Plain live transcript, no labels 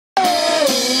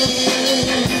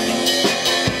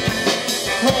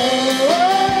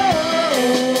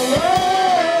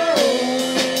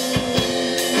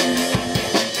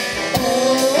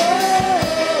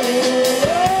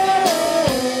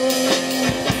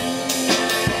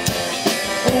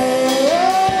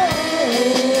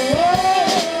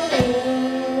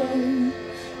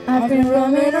I've been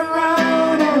roaming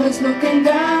around, always looking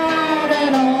down,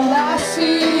 and all I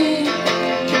see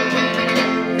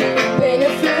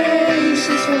painted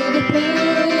faces for the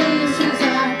places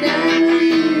I can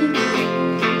reach.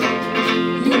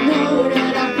 You know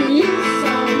that I could use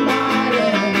somebody.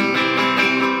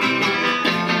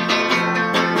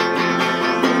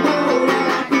 You know that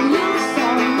I could use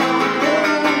somebody.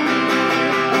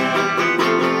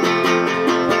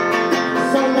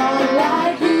 Someone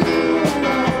like you.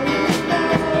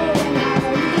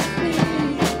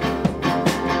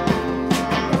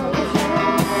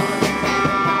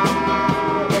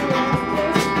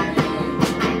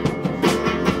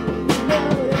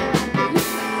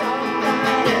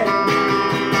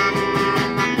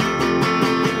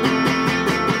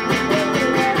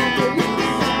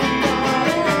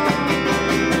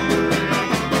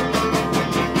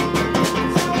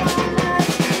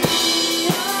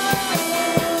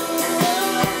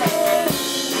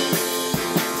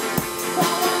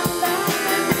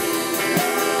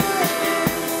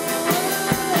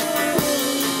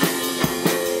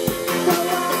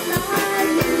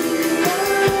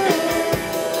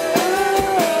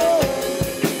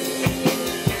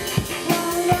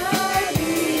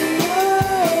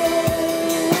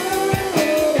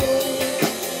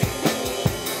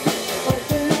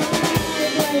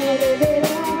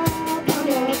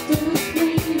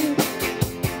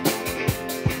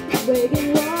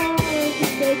 Waiting long to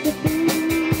take the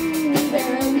beat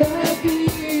and the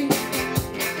beat.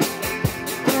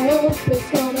 I hope it's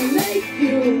gonna make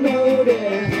you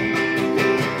notice.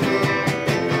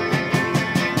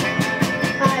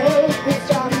 I hope it's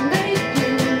gonna make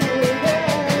you notice.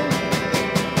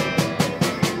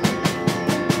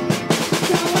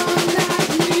 Someone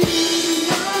like me,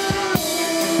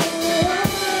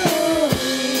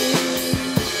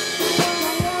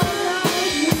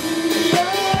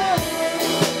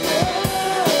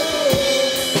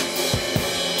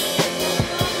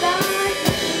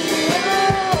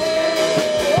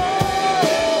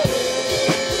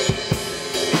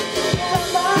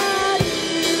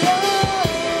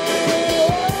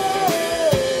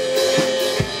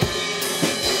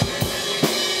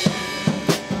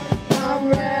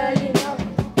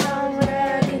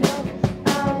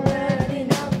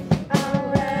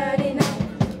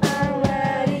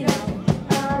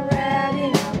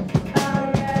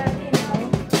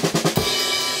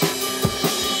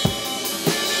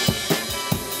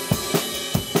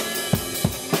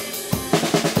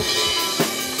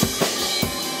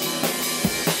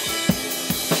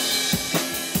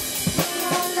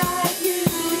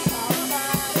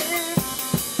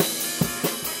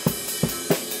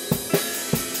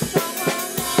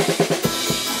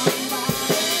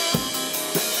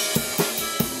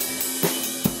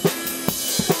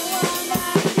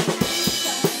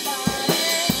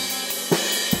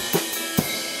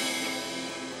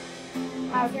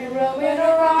 I've been roaming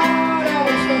around, I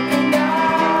was looking